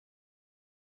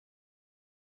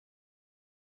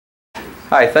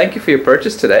Hi, thank you for your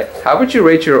purchase today. How would you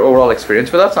rate your overall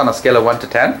experience with us on a scale of 1 to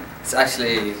 10? It's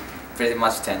actually pretty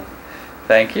much 10.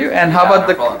 Thank you. And how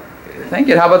about Thank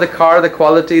you. How about the car, the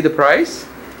quality, the price?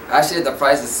 Actually, the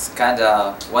price is kind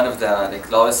of one of the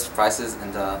lowest prices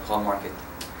in the whole market.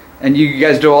 And you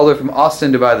guys drove all the way from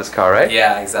Austin to buy this car, right?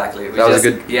 Yeah, exactly. That was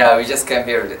a good. Yeah, we just came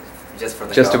here just for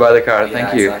the Just car. to buy the car. Yeah,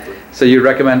 Thank you. Exactly. So you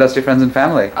recommend us to your friends and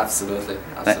family? Absolutely.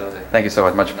 Absolutely. Thank you so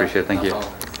much. Much appreciated. Thank No you.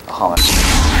 problem.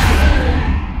 Oh,